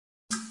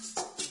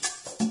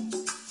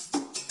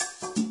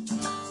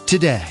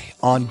Today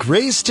on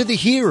Grace to the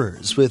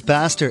Hearers with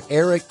Pastor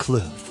Eric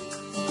Kluth.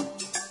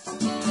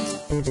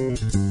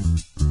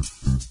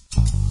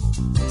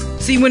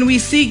 See, when we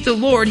seek the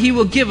Lord, He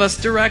will give us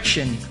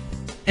direction.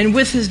 And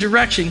with His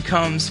direction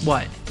comes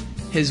what?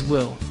 His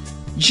will.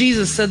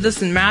 Jesus said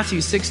this in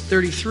Matthew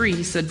 6:33.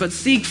 He said, "But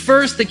seek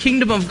first the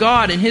kingdom of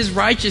God and His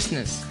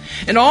righteousness,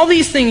 and all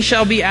these things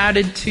shall be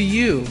added to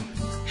you."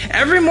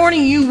 Every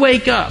morning you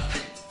wake up,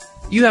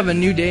 you have a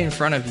new day in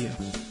front of you.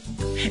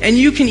 And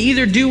you can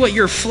either do what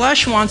your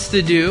flesh wants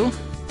to do,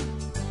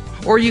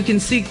 or you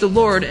can seek the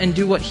Lord and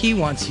do what He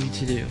wants you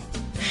to do.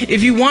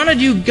 If you want to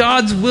do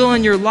God's will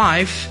in your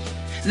life,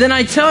 then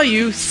I tell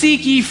you,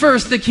 seek ye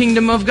first the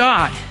kingdom of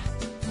God.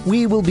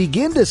 We will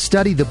begin to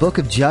study the book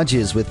of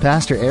Judges with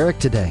Pastor Eric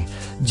today.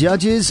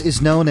 Judges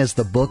is known as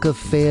the book of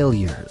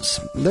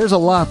failures. There's a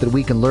lot that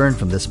we can learn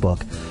from this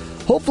book.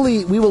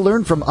 Hopefully, we will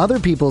learn from other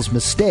people's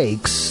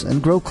mistakes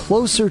and grow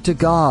closer to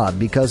God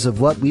because of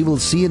what we will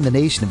see in the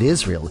nation of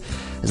Israel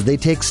as they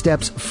take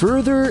steps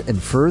further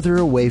and further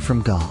away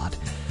from God.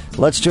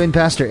 Let's join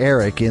Pastor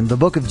Eric in the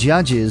book of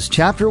Judges,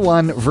 chapter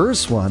 1,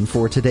 verse 1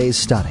 for today's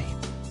study.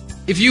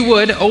 If you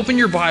would, open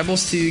your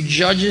Bibles to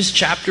Judges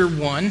chapter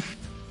 1.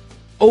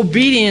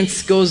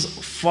 Obedience goes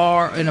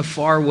far in a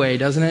far way,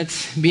 doesn't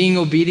it? Being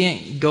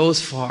obedient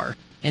goes far.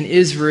 And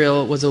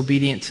Israel was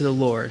obedient to the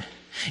Lord.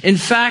 In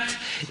fact,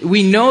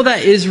 we know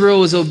that Israel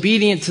was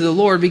obedient to the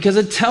Lord because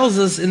it tells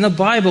us in the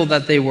Bible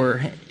that they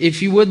were.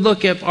 If you would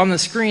look up on the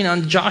screen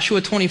on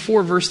Joshua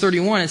 24, verse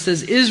 31, it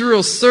says,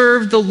 "Israel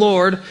served the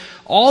Lord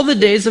all the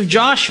days of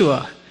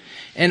Joshua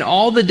and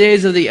all the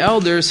days of the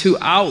elders who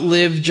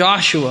outlived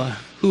Joshua,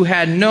 who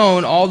had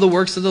known all the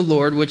works of the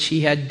Lord which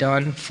He had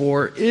done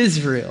for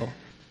Israel."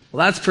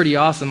 Well, that's pretty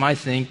awesome, I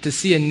think, to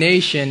see a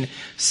nation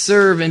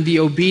serve and be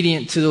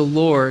obedient to the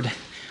Lord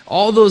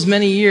all those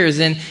many years.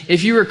 And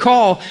if you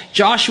recall,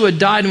 Joshua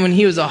died when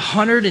he was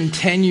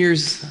 110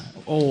 years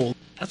old.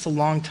 That's a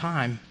long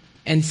time.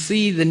 And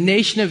see, the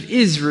nation of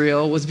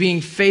Israel was being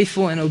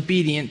faithful and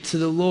obedient to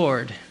the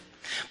Lord.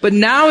 But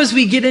now as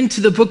we get into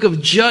the book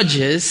of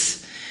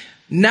Judges,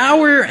 now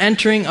we're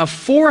entering a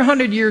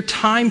 400-year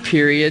time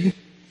period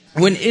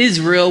when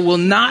Israel will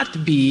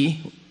not be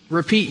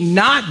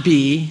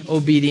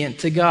obedient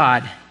to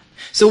God.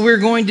 So we're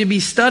going to be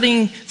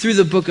studying through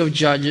the book of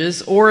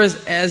Judges, or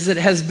as it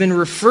has been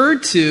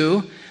referred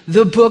to,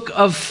 the book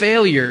of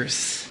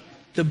failures.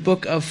 The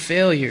book of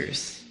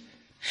failures.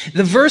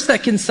 The verse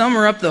that can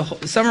summarize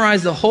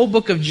the whole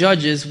book of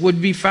Judges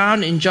would be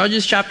found in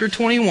Judges chapter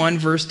 21,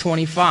 verse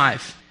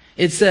 25.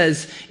 It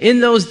says, "In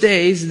those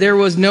days there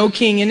was no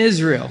king in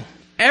Israel.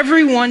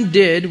 Everyone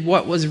did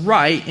what was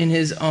right in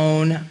his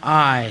own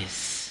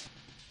eyes."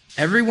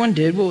 Everyone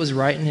did what was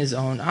right in his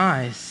own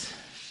eyes.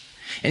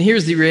 And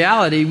here's the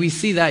reality, we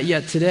see that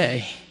yet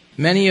today.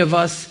 Many of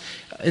us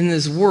in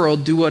this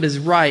world do what is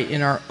right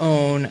in our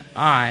own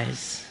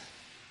eyes.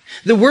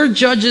 The word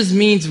judges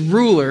means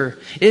ruler.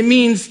 It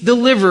means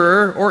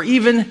deliverer or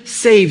even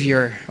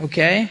savior,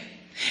 okay?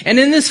 And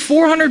in this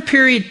 400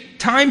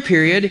 time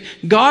period,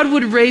 God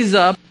would raise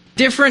up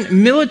different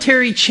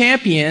military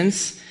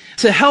champions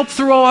to help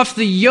throw off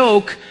the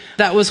yoke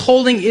that was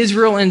holding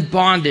Israel in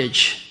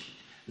bondage.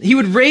 He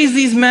would raise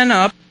these men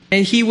up,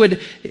 and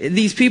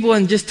these people,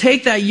 and just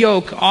take that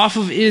yoke off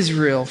of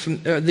Israel,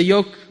 the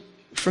yoke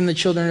from the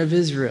children of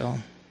Israel.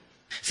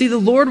 See, the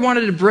Lord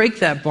wanted to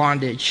break that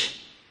bondage.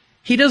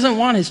 He doesn't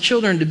want His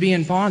children to be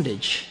in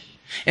bondage.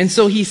 And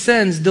so He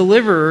sends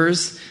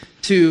deliverers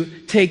to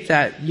take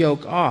that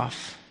yoke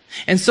off.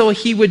 And so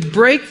He would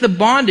break the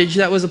bondage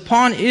that was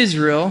upon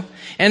Israel,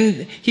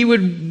 and He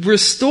would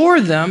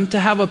restore them to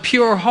have a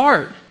pure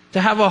heart,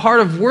 to have a heart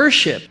of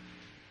worship.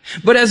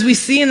 But as we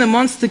see in the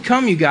months to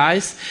come, you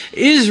guys,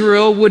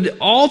 Israel would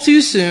all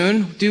too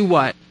soon do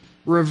what?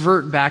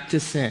 Revert back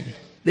to sin.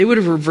 They would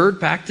revert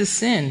back to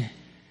sin.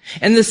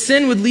 And the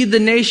sin would lead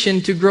the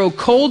nation to grow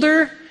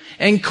colder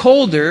and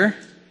colder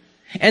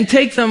and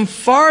take them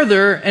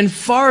farther and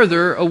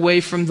farther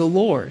away from the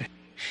Lord.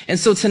 And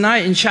so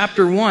tonight in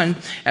chapter 1,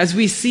 as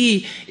we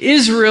see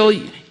Israel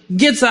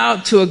gets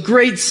out to a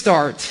great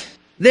start.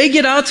 They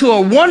get out to a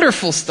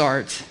wonderful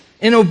start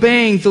in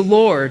obeying the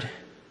Lord.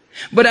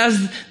 But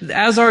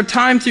as our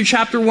time through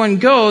chapter 1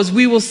 goes,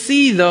 we will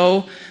see,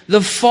 though, the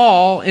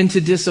fall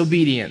into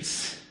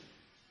disobedience.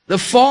 The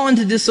fall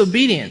into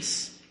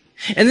disobedience.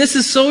 And this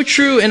is so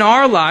true in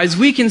our lives.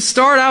 We can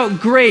start out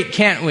great,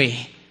 can't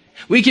we?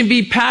 We can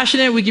be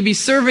passionate, we can be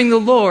serving the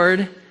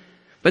Lord,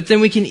 but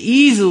then we can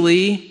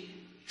easily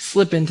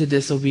slip into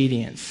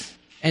disobedience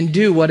and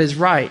do what is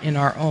right in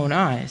our own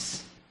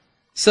eyes.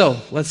 So,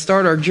 let's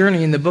start our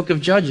journey in the book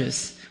of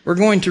Judges. We're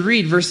going to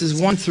read verses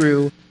 1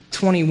 through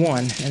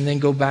 21 and then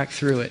go back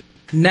through it.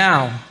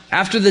 "Now,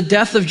 after the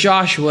death of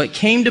Joshua, it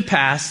came to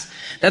pass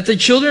that the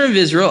children of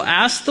Israel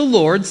asked the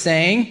Lord,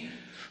 saying,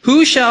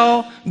 'Who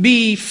shall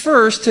be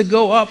first to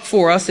go up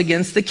for us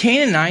against the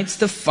Canaanites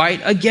to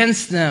fight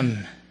against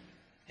them?'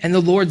 And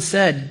the Lord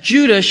said,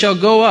 'Judah shall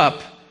go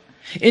up.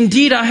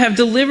 Indeed, I have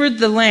delivered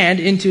the land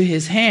into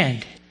his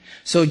hand.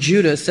 So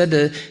Judah said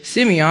to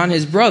Simeon,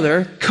 his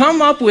brother,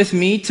 "Come up with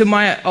me to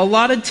my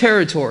allotted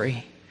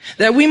territory,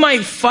 that we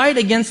might fight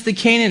against the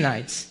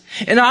Canaanites.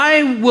 And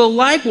I will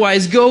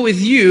likewise go with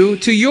you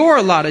to your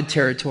allotted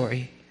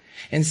territory."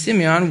 And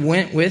Simeon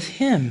went with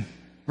him.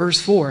 Verse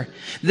 4,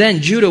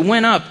 "Then Judah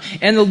went up,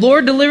 and the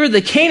Lord delivered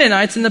the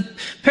Canaanites and the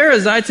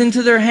Perizzites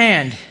into their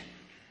hand.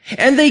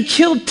 And they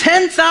killed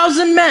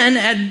 10,000 men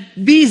at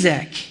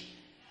Bezek.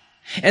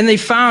 And they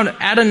found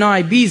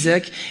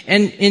Adoni-Bezek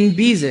and in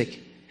Bezek,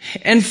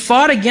 and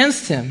fought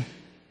against him.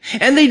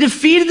 And they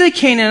defeated the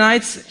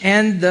Canaanites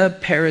and the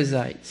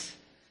Perizzites."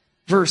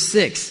 Verse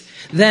 6,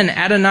 "Then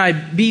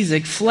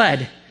Adoni-Bezek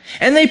fled,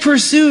 and they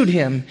pursued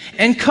him,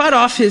 and cut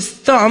off his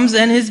thumbs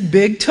and his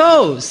big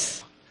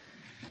toes.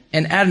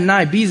 And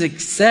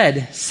Adoni-Bezek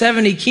said,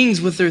 70 kings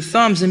with their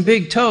thumbs and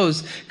big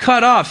toes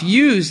cut off,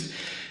 used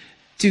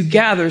to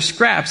gather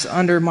scraps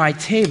under my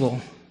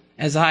table,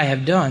 as I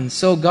have done,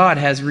 so God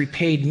has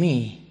repaid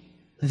me."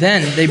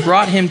 Then they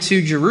brought him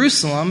to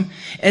Jerusalem,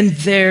 and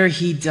there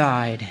he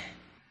died.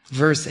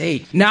 Verse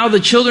 8, "Now the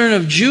children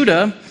of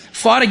Judah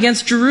fought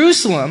against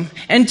Jerusalem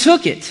and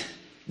took it.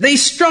 They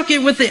struck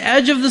it with the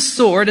edge of the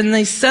sword, and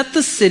they set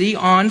the city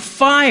on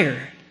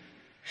fire.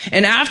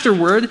 And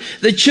afterward,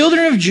 the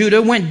children of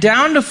Judah went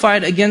down to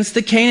fight against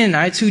the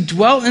Canaanites who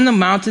dwelt in the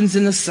mountains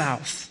in the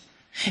south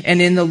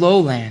and in the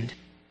lowland.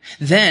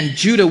 Then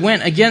Judah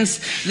went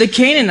against the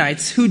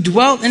Canaanites who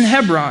dwelt in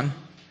Hebron.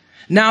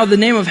 Now the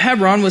name of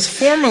Hebron was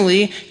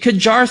formerly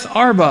Kirjath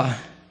Arba.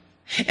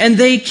 And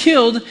they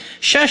killed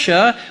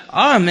Shesha,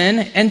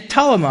 Ahiman, and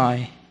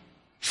Talmai.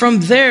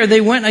 From there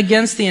they went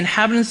against the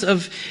inhabitants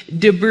of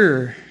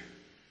Debir.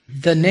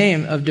 The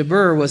name of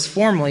Debir was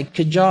formerly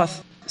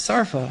Kirjath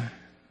Sarphah."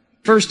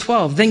 Verse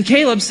 12, "Then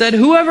Caleb said,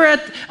 'Whoever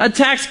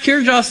attacks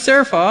Kirjath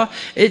Sarphah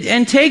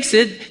and takes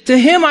it, to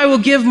him I will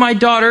give my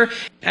daughter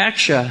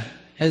Akshah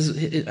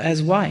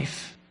as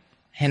wife.'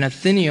 And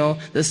Othniel,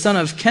 the son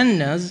of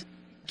Kenaz,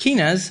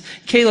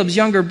 Caleb's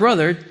younger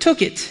brother,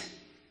 took it.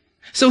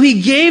 So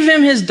he gave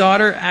him his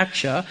daughter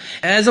Akshah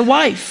as a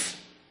wife."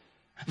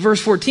 Verse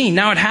 14,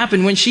 "Now it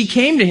happened when she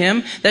came to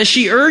him that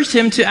she urged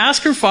him to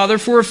ask her father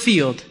for a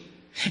field.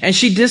 And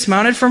she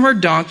dismounted from her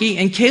donkey,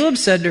 and Caleb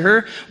said to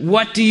her,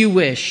 'What do you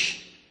wish?'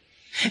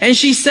 And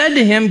she said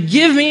to him,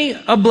 'Give me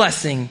a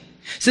blessing.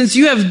 Since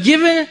you have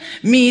given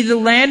me the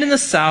land in the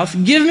south,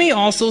 give me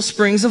also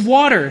springs of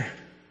water.'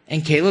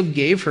 And Caleb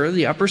gave her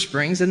the upper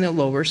springs and the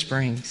lower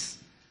springs."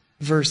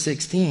 Verse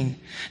 16,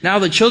 "Now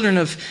the children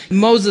of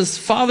Moses'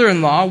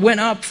 father-in-law went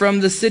up from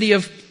the city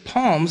of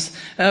Palms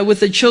with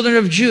the children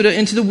of Judah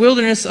into the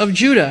wilderness of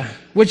Judah,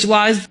 which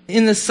lies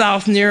in the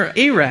south near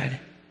Arad.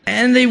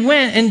 And they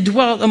went and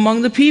dwelt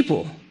among the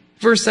people."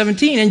 Verse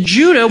 17, "And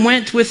Judah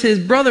went with his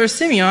brother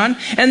Simeon,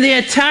 and they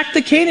attacked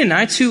the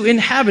Canaanites who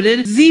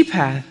inhabited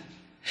Zephath,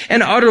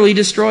 and utterly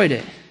destroyed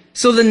it.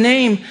 So the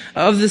name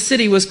of the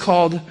city was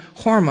called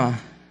Hormah."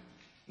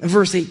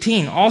 Verse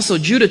 18, "Also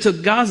Judah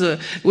took Gaza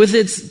with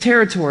its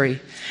territory,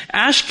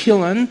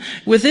 Ashkelon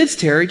with its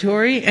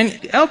territory, and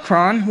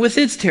Ekron with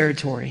its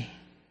territory."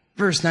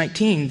 Verse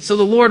 19, "So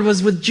the Lord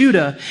was with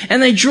Judah,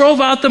 and they drove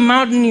out the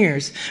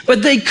mountaineers,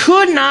 but they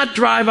could not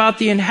drive out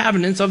the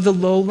inhabitants of the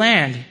low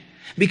land,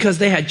 because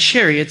they had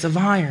chariots of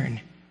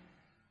iron.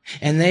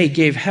 And they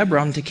gave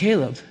Hebron to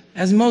Caleb,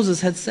 as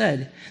Moses had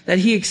said, that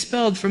he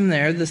expelled from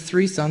there the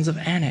 3 sons of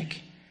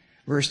Anak."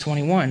 Verse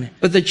 21,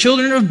 "But the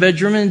children of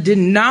Benjamin did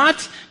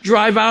not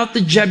drive out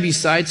the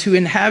Jebusites who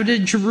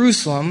inhabited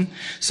Jerusalem,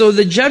 so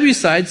the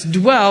Jebusites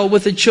dwell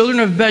with the children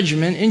of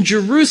Benjamin in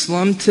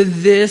Jerusalem to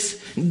this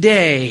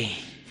day."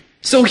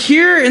 So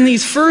here in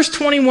these first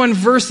 21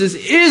 verses,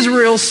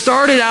 Israel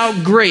started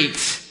out great.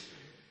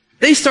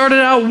 They started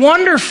out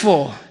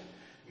wonderful.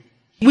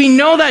 We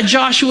know that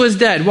Joshua is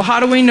dead. Well, how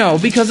do we know?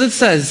 Because it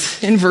says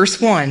in verse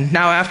 1,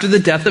 "Now after the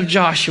death of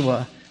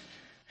Joshua."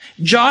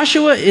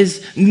 Joshua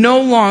is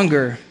no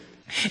longer.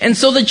 And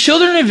so the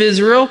children of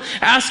Israel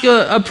ask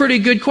a pretty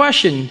good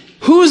question.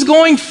 Who's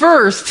going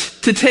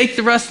first to take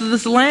the rest of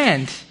this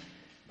land?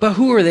 But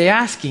who are they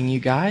asking, you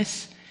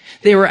guys?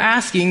 They were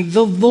asking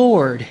the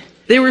Lord.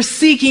 They were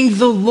seeking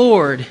the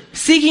Lord,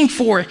 seeking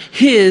for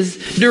his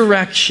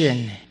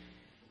direction.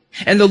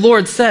 And the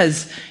Lord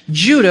says,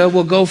 Judah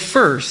will go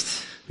first.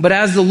 But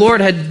as the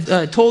Lord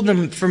had told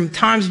them from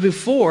times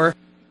before,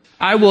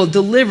 "I will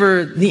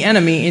deliver the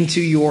enemy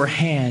into your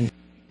hand."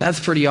 That's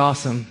pretty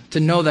awesome to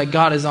know that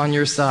God is on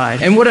your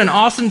side. And what an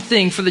awesome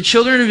thing for the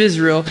children of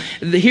Israel.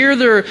 Here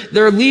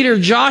their leader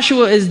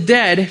Joshua is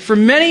dead for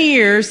many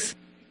years.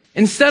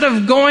 Instead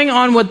of going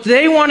on what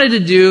they wanted to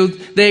do,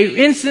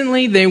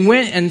 they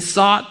went and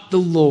sought the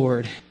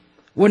Lord.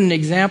 What an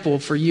example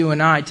for you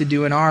and I to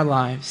do in our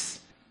lives.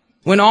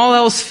 When all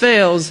else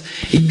fails,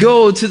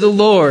 go to the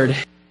Lord.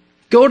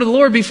 Go to the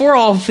Lord before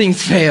all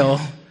things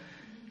fail.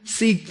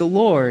 Seek the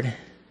Lord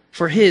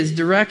for his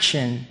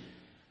direction.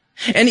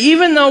 And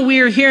even though we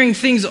are hearing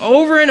things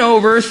over and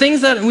over,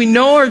 things that we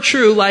know are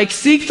true, like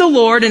seek the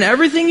Lord in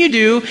everything you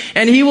do,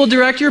 and he will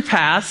direct your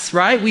paths,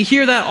 right? We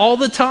hear that all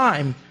the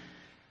time.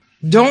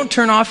 Don't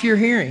turn off your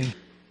hearing.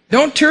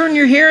 Don't turn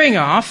your hearing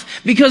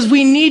off, because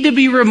we need to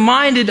be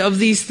reminded of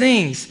these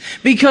things.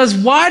 Because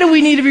why do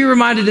we need to be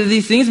reminded of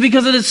these things?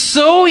 Because it is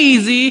so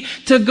easy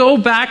to go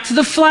back to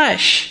the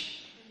flesh.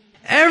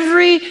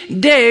 Every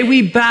day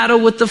we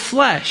battle with the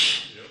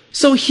flesh.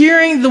 So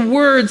hearing the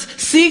words,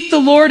 seek the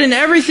Lord in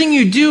everything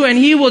you do and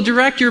He will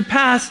direct your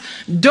paths,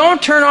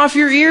 don't turn off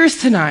your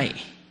ears tonight.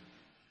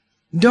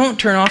 Don't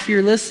turn off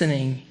your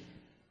listening.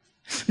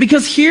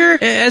 Because here,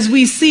 as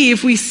we see,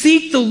 if we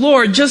seek the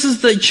Lord, just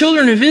as the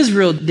children of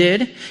Israel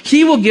did,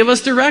 He will give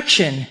us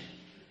direction.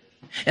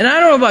 And I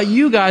don't know about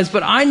you guys,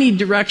 but I need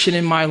direction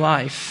in my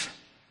life.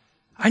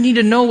 I need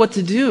to know what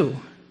to do.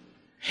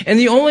 And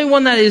the only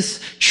one that is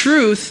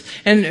truth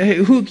and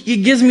who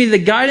gives me the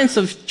guidance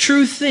of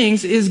true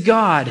things is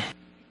God.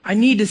 I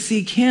need to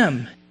seek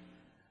Him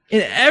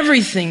in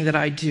everything that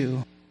I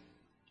do.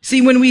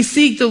 See, when we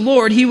seek the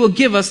Lord, He will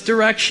give us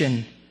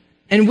direction.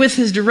 And with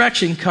His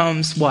direction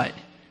comes what?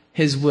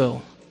 His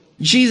will.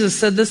 Jesus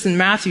said this in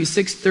Matthew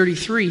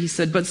 6:33. He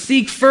said, "But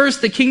seek first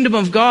the kingdom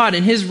of God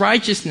and His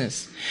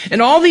righteousness,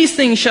 and all these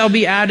things shall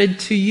be added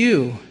to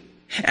you."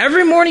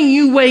 Every morning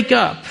you wake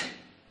up,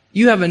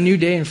 you have a new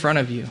day in front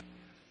of you.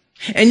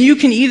 And you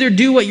can either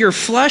do what your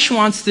flesh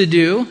wants to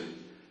do,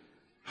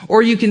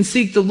 or you can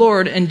seek the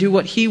Lord and do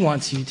what He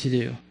wants you to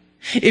do.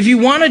 If you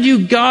want to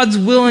do God's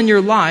will in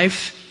your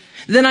life,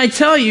 then I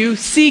tell you,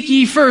 seek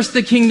ye first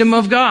the kingdom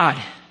of God.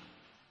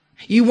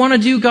 You want to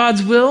do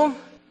God's will?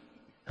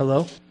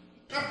 Hello?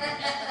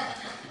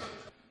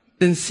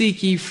 Then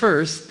seek ye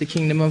first the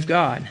kingdom of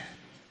God.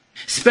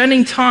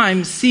 Spending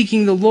time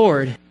seeking the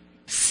Lord.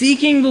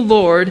 Seeking the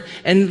Lord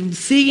and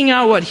seeking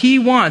out what He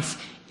wants.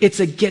 It's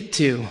a get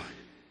to.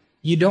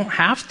 You don't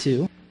have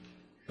to,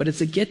 but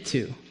it's a get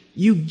to.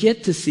 You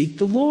get to seek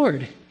the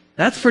Lord.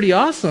 That's pretty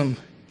awesome.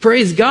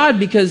 Praise God,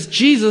 because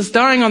Jesus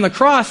dying on the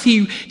cross,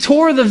 He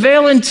tore the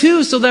veil in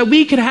two so that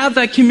we could have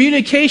that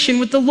communication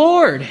with the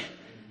Lord.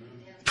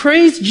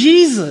 Praise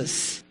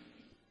Jesus.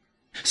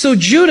 So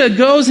Judah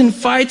goes and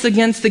fights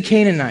against the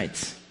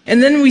Canaanites.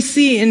 And then we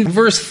see in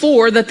verse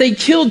 4 that they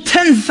killed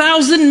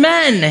 10,000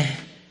 men.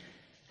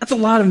 That's a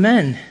lot of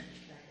men.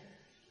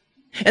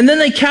 And then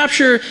they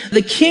capture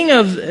the king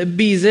of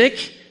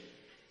Bezek.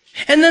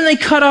 And then they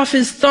cut off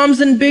his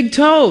thumbs and big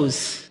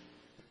toes.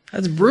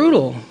 That's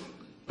brutal,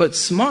 but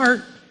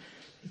smart.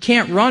 You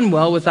can't run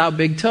well without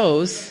big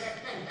toes.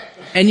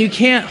 And you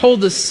can't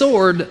hold a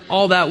sword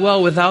all that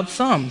well without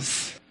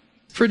thumbs.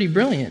 Pretty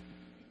brilliant.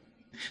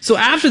 So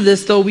after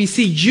this, though, we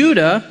see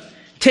Judah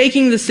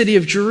taking the city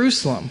of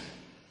Jerusalem.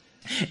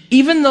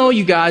 Even though,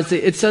 you guys,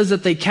 it says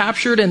that they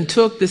captured and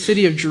took the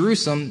city of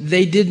Jerusalem,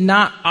 they did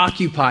not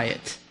occupy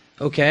it.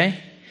 Okay?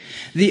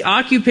 The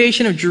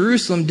occupation of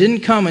Jerusalem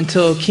didn't come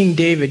until King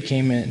David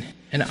came in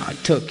and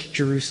took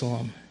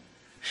Jerusalem.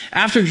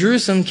 After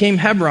Jerusalem came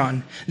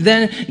Hebron,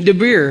 then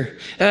Debir.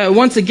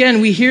 Once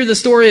again, we hear the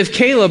story of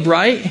Caleb,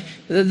 right?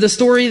 The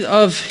story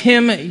of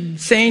him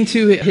saying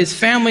to his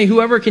family,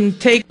 whoever can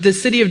take the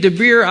city of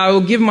Debir, I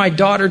will give my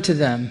daughter to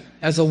them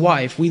as a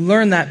wife. We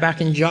learned that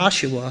back in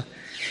Joshua.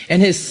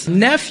 And his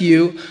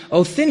nephew,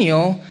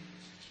 Othniel,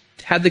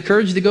 had the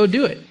courage to go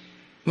do it.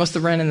 Must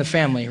have ran in the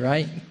family,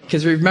 right?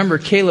 Because remember,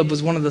 Caleb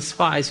was one of the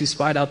spies who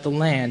spied out the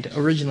land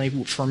originally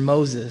for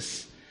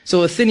Moses.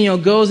 So Othniel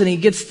goes and he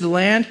gets the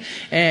land,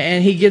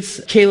 and he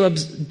gets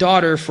Caleb's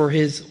daughter for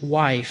his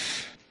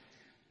wife.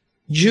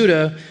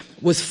 Judah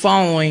was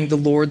following the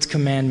Lord's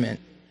commandment,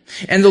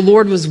 and the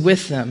Lord was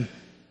with them.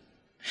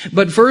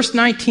 But verse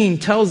 19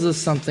 tells us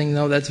something,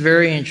 though, that's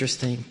very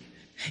interesting.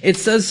 It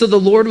says, "So the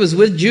Lord was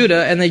with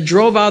Judah, and they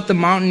drove out the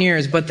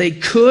mountaineers, but they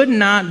could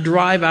not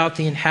drive out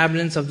the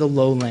inhabitants of the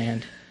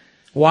lowland."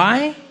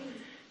 Why?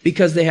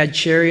 Because they had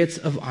chariots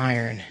of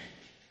iron.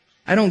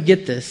 I don't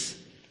get this.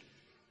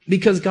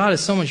 Because God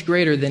is so much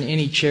greater than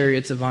any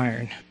chariots of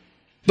iron.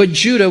 But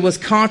Judah was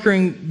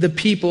conquering the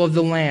people of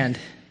the land.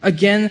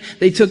 Again,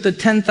 they took the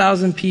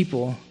 10,000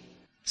 people.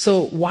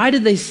 So why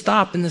did they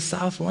stop in the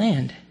south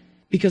land?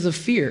 Because of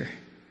fear.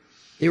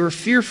 They were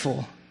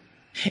fearful.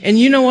 And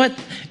you know what?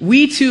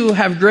 We too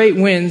have great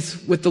wins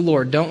with the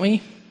Lord, don't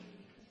we?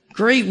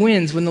 Great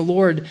wins when the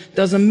Lord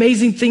does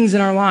amazing things in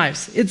our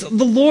lives. It's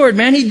the Lord,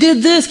 man. He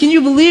did this. Can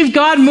you believe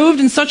God moved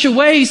in such a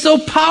way? He's so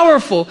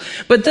powerful.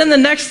 But then the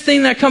next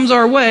thing that comes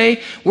our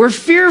way, we're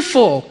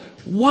fearful.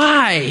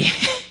 Why?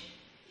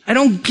 I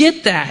don't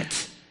get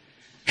that.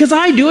 Because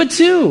I do it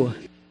too.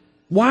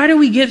 Why do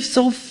we get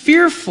so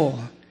fearful?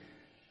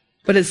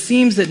 But it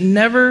seems it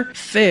never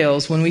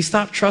fails. When we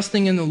stop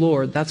trusting in the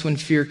Lord, that's when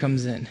fear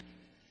comes in.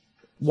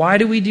 Why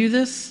do we do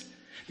this?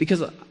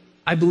 Because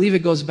I believe it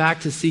goes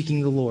back to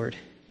seeking the Lord.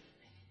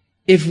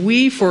 If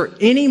we, for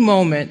any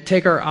moment,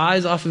 take our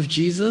eyes off of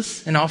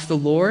Jesus and off the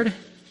Lord,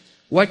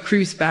 what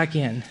creeps back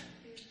in?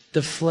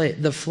 The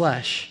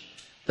flesh,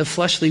 the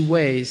fleshly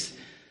ways.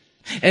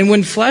 And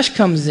when flesh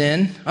comes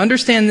in,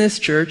 understand this,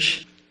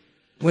 church,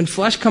 when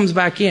flesh comes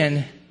back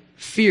in,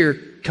 fear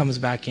comes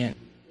back in.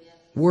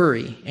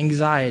 Worry,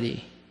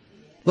 anxiety.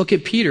 Look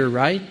at Peter,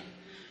 right?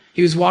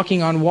 He was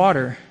walking on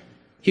water.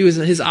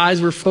 His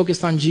eyes were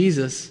focused on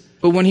Jesus.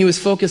 But when he was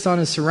focused on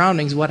his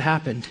surroundings, what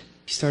happened?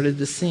 He started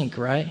to sink,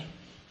 right?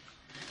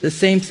 The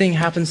same thing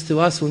happens to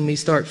us when we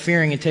start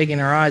fearing and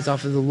taking our eyes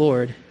off of the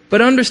Lord.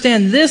 But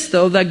understand this,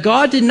 though, that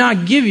God did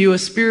not give you a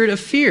spirit of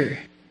fear.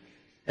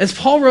 As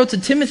Paul wrote to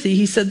Timothy,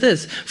 he said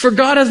this, "For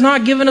God has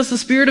not given us a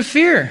spirit of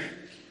fear,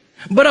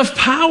 but of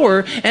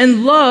power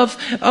and love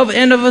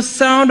and of a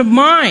sound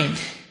mind."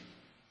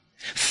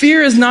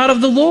 Fear is not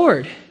of the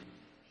Lord.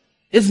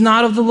 It's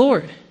not of the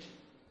Lord,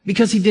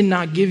 because he did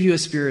not give you a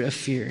spirit of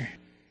fear.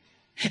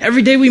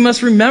 Every day we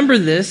must remember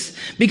this,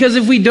 because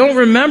if we don't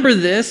remember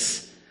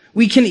this,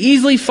 we can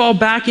easily fall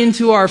back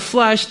into our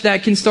flesh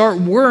that can start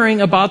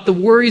worrying about the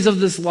worries of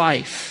this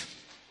life.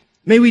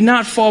 May we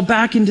not fall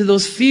back into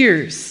those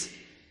fears.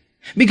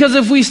 Because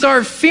if we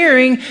start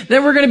fearing,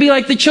 then we're going to be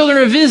like the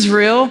children of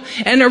Israel,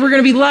 and we're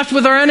going to be left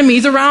with our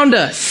enemies around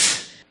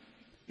us.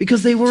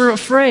 Because they were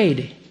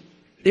afraid.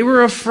 They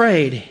were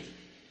afraid.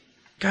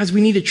 Guys,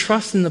 we need to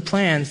trust in the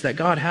plans that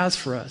God has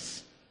for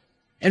us.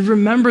 And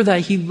remember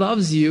that he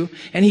loves you,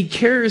 and he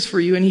cares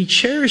for you, and he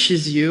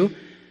cherishes you,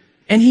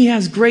 and he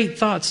has great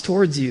thoughts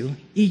towards you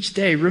each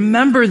day.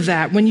 Remember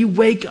that when you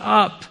wake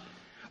up.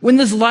 When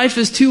this life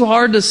is too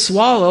hard to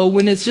swallow,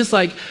 when it's just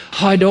like,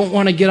 oh, I don't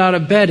want to get out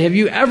of bed. Have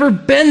you ever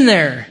been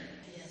there?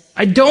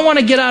 I don't want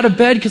to get out of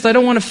bed because I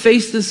don't want to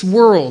face this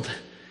world.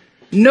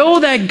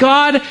 Know that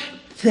God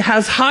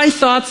has high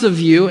thoughts of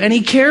you and he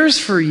cares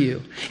for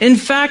you. In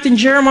fact, in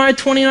Jeremiah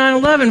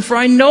 29:11, "For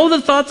I know the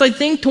thoughts I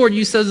think toward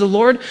you, says the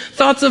Lord,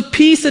 thoughts of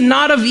peace and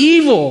not of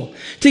evil,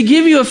 to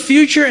give you a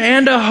future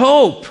and a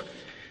hope."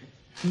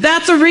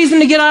 That's a reason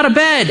to get out of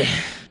bed.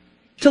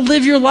 To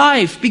live your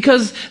life,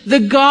 because the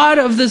God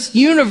of this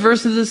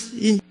universe,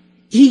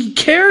 he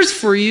cares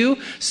for you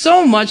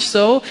so much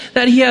so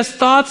that he has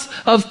thoughts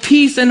of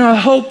peace and a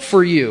hope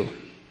for you,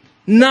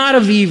 not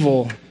of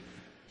evil.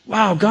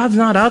 Wow, God's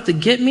not out to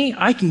get me.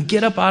 I can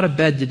get up out of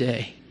bed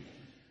today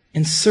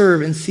and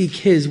serve and seek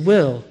his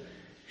will.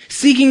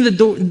 Seeking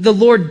the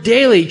Lord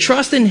daily,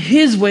 trust in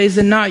his ways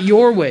and not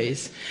your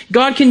ways.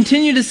 God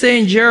continued to say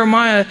in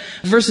Jeremiah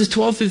verses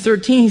 12 through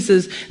 13, he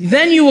says,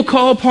 "Then you will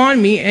call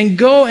upon me and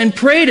go and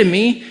pray to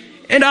me,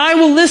 and I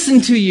will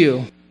listen to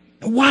you."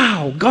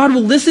 Wow, God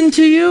will listen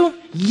to you?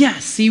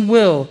 Yes, he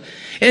will.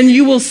 "And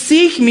you will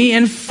seek me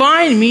and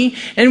find me,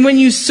 and when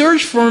you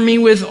search for me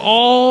with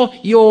all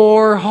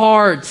your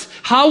heart."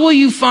 How will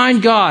you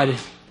find God?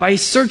 By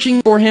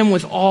searching for him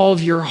with all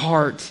of your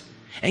heart.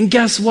 And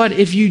guess what?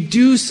 If you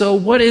do so,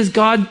 what is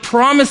God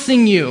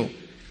promising you?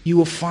 You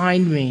will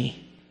find me.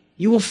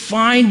 You will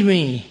find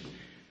me.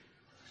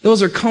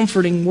 Those are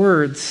comforting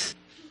words.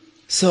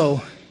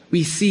 So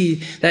we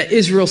see that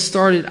Israel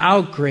started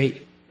out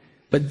great,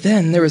 but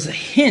then there was a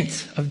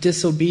hint of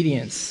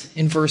disobedience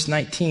in verse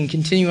 19.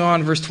 Continue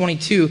on, verse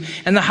 22.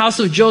 "And the house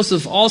of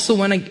Joseph also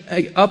went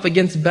up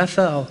against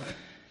Bethel,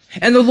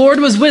 and the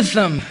Lord was with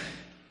them.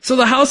 So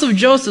the house of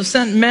Joseph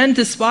sent men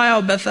to spy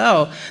out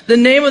Bethel. The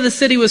name of the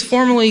city was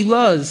formerly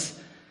Luz.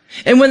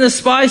 And when the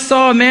spies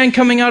saw a man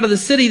coming out of the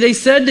city, they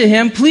said to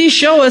him, 'Please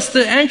show us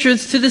the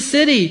entrance to the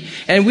city,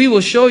 and we will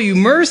show you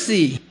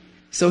mercy.'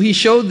 So he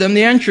showed them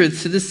the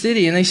entrance to the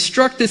city, and they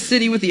struck the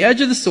city with the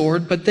edge of the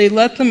sword, but they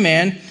let the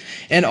man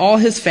and all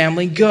his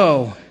family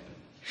go.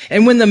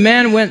 And when the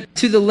man went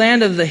to the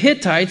land of the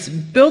Hittites,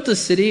 built a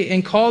city,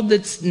 and called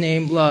its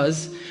name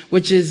Luz,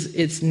 which is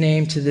its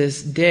name to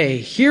this day."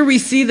 Here we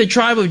see the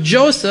tribe of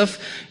Joseph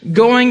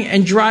going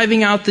and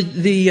driving out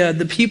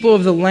the people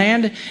of the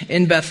land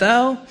in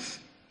Bethel.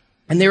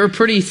 And they were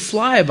pretty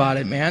sly about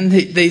it, man.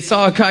 They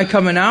saw a guy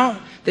coming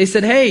out. They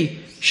said, "Hey,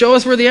 show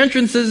us where the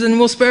entrance is and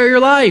we'll spare your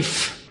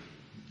life."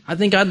 I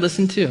think I'd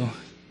listen too.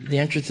 The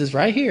entrance is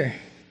right here.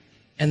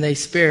 And they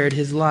spared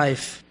his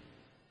life.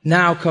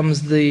 Now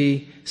comes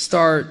the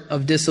start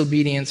of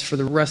disobedience for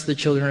the rest of the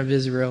children of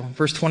Israel.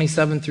 Verse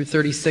 27 through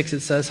 36,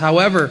 it says,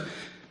 However,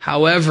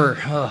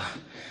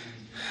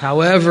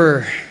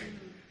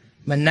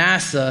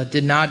 Manasseh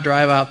did not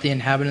drive out the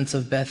inhabitants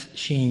of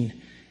Beth-shean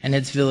and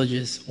its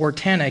villages, or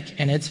Tanakh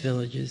and its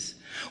villages,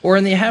 or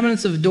the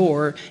inhabitants of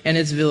Dor and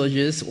its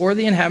villages, or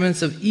the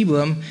inhabitants of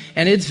Elam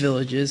and its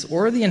villages,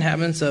 or the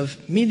inhabitants of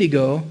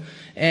Megiddo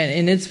and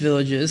in its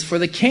villages, for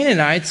the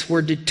Canaanites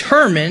were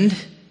determined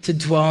to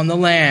dwell in the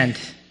land.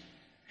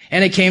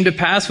 And it came to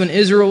pass when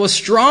Israel was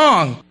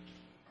strong.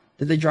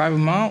 Did they drive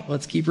them out?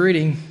 Let's keep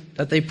reading.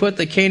 That they put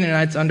the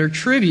Canaanites under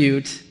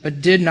tribute,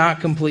 but did not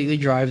completely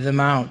drive them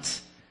out.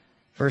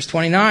 Verse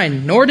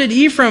 29, Nor did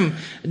Ephraim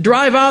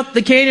drive out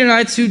the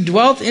Canaanites who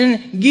dwelt in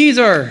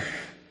Gezer.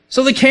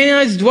 So the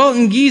Canaanites dwelt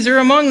in Gezer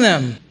among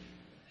them.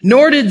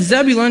 Nor did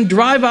Zebulun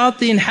drive out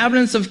the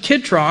inhabitants of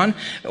Kitron,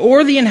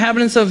 or the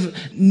inhabitants of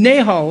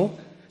Nahal.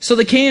 So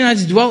the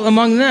Canaanites dwelt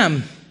among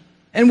them,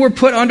 and were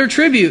put under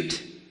tribute.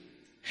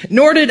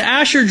 Nor did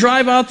Asher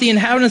drive out the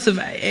inhabitants of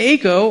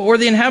Acco, or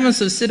the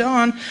inhabitants of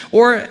Sidon,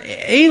 or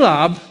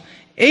Elab,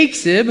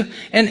 Achzib,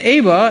 and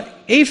Aba,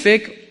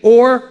 Aphik,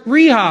 or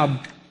Rehob.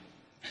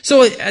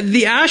 So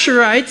the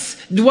Asherites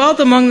dwelt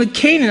among the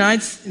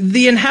Canaanites,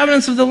 the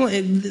inhabitants of the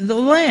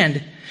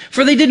land.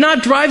 For they did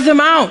not drive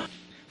them out.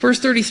 Verse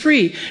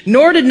 33,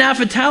 nor did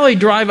Naphtali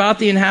drive out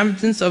the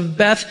inhabitants of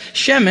Beth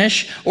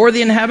Shemesh or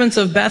the inhabitants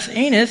of Beth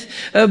Anath,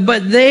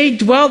 but they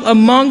dwelt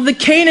among the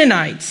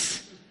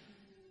Canaanites,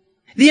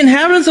 the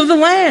inhabitants of the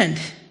land.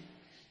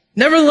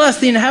 Nevertheless,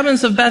 the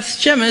inhabitants of Beth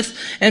Shemesh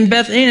and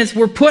Beth Anath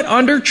were put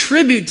under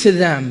tribute to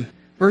them.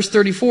 Verse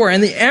 34,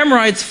 and the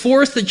Amorites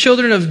forced the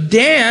children of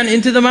Dan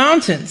into the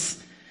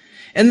mountains,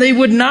 and they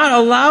would not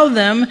allow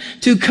them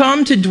to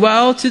come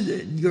down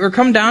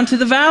to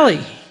the valley.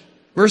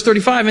 Verse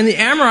 35, and the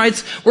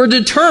Amorites were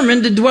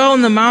determined to dwell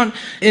in Mount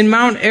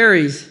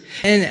Ares,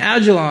 and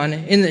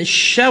Ajalon, in the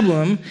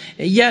Sheblim.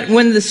 Yet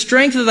when the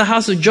strength of the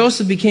house of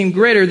Joseph became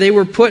greater, they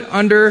were put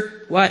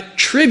under what?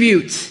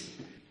 Tribute.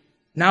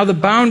 Now the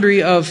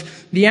boundary of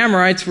the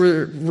Amorites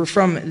were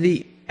from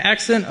the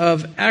accent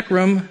of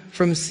Akram,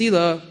 from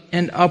Selah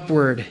and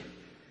upward.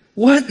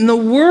 What in the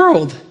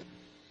world?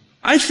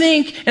 I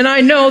think and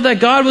I know that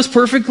God was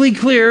perfectly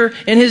clear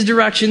in his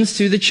directions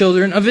to the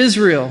children of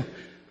Israel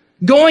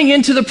going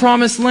into the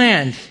promised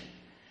land.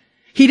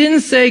 He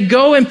didn't say,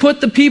 go and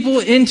put the people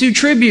into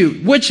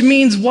tribute, which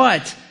means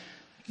what?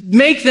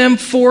 Make them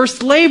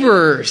forced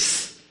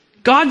laborers.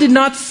 God did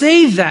not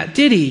say that,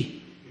 did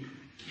he?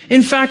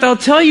 In fact, I'll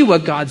tell you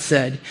what God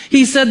said.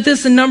 He said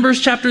this in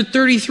Numbers chapter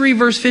 33,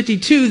 verse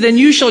 52, then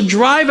you shall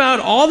drive out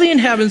all the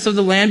inhabitants of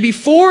the land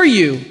before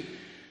you,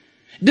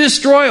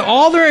 destroy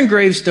all their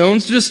engraved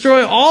stones,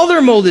 destroy all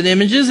their molded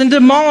images, and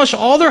demolish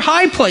all their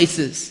high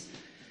places.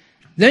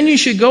 Then you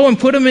should go and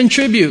put them in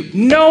tribute.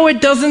 No,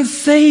 it doesn't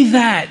say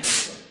that.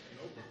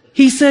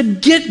 He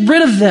said, get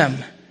rid of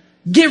them.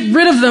 Get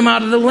rid of them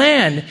out of the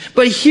land.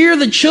 But here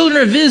the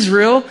children of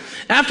Israel,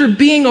 after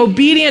being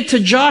obedient to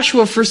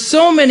Joshua for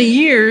so many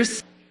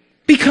years,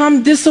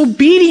 become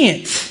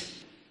disobedient.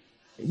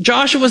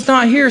 Joshua was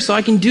not here, so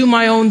I can do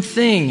my own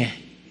thing.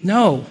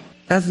 No,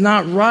 that's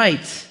not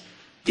right.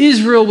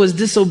 Israel was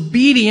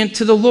disobedient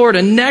to the Lord.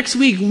 And next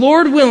week,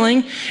 Lord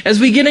willing,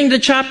 as we get into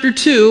chapter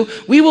 2,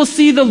 we will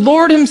see the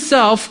Lord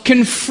himself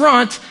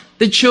confront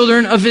the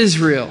children of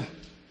Israel.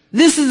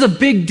 This is a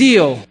big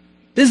deal.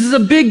 This is a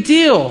big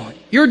deal.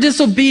 Your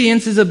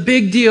disobedience is a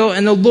big deal,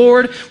 and the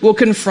Lord will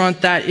confront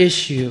that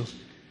issue.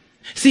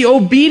 See,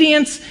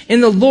 obedience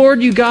in the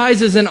Lord, you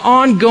guys, is an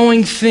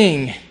ongoing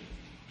thing.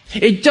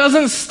 It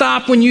doesn't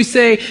stop when you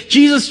say,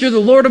 Jesus, you're the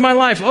Lord of my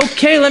life.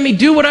 Okay, let me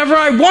do whatever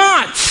I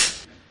want.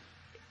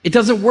 It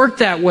doesn't work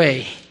that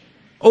way.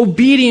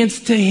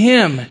 Obedience to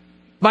him.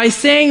 By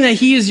saying that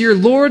he is your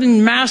Lord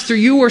and Master,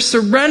 you are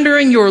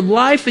surrendering your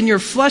life and your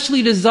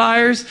fleshly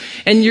desires,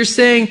 and you're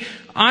saying,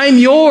 I'm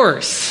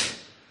yours.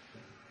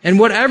 And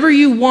whatever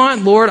you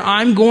want, Lord,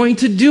 I'm going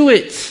to do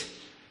it.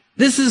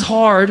 This is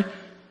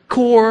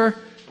hardcore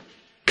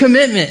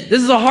commitment.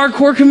 This is a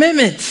hardcore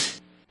commitment.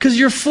 Because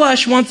your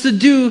flesh wants to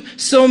do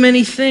so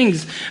many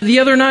things. The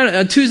other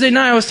night, Tuesday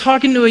night, I was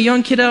talking to a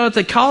young kid out at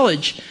the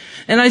college.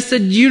 And I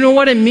said, you know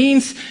what it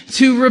means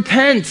to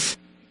repent?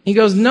 He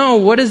goes, no,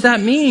 what does that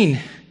mean?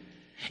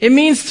 It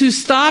means to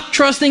stop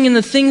trusting in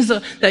the things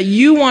that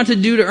you want to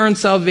do to earn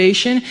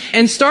salvation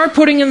and start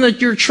putting in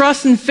your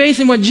trust and faith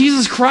in what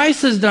Jesus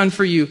Christ has done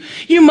for you.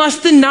 You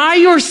must deny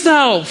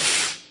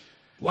yourself.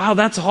 Wow,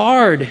 that's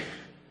hard.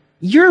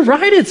 You're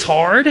right, it's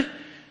hard.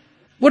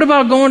 What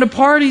about going to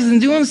parties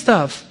and doing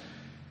stuff?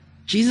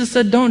 Jesus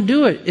said, don't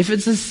do it. If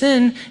it's a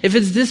sin, if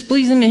it's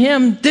displeasing to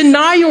him,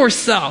 deny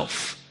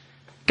yourself.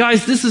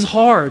 Guys, this is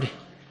hard,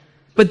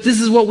 but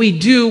this is what we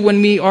do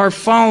when we are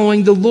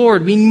following the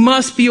Lord. We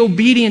must be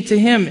obedient to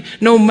him,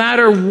 no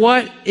matter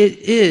what it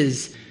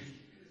is.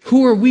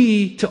 Who are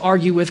we to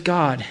argue with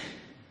God?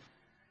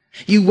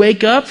 You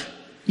wake up,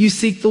 you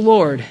seek the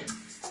Lord.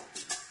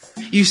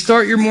 You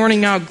start your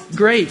morning out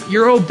great.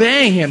 You're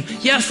obeying him.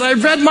 Yes, I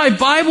read my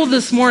Bible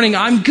this morning.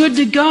 I'm good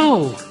to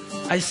go.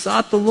 I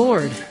sought the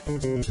Lord.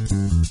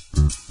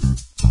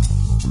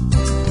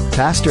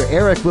 Pastor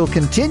Eric will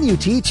continue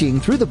teaching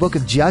through the book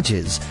of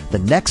Judges the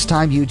next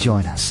time you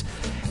join us.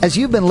 As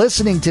you've been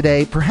listening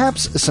today,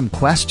 perhaps some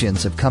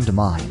questions have come to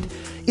mind.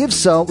 If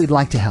so, we'd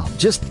like to help.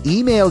 Just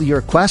email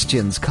your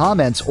questions,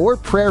 comments, or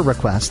prayer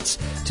requests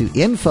to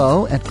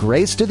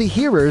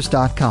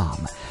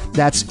info@gracetothehearers.com.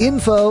 That's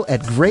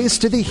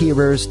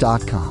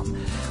info@gracetothehearers.com.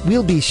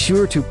 We'll be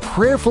sure to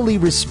prayerfully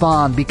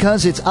respond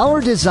because it's our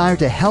desire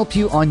to help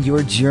you on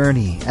your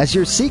journey as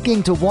you're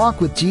seeking to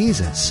walk with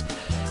Jesus.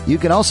 You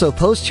can also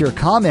post your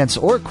comments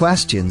or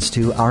questions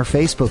to our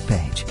Facebook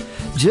page.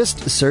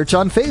 Just search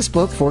on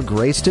Facebook for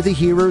Grace to the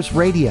Hearers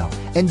Radio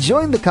and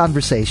join the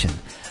conversation.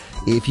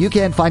 If you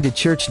can't find a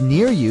church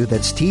near you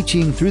that's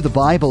teaching through the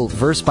Bible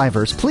verse by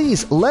verse,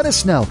 please let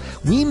us know.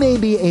 We may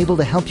be able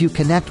to help you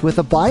connect with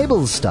a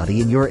Bible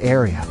study in your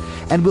area,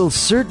 and we'll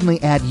certainly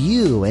add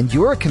you and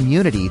your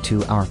community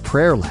to our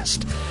prayer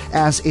list,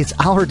 as it's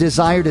our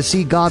desire to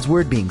see God's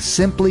Word being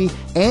simply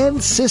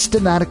and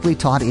systematically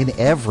taught in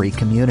every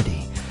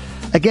community.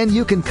 Again,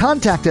 you can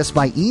contact us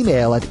by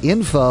email at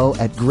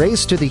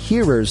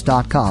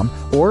info@gracetothehearers.com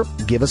or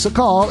give us a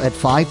call at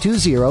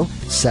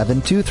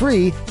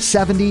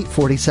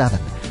 520-723-7047.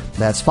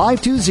 That's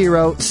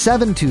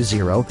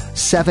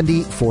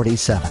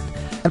 520-720-7047.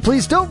 And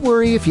please don't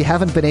worry if you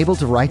haven't been able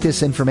to write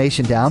this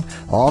information down.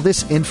 All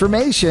this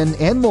information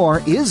and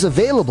more is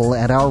available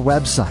at our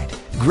website,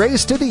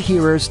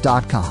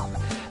 gracetothehearers.com.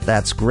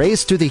 That's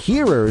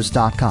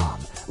gracetothehearers.com.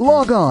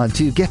 Log on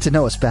to get to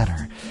know us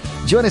better.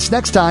 Join us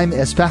next time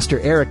as Pastor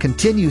Eric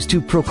continues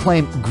to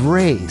proclaim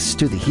grace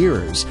to the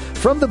hearers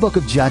from the book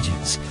of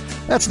Judges.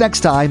 That's next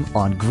time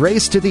on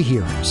Grace to the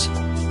Hearers.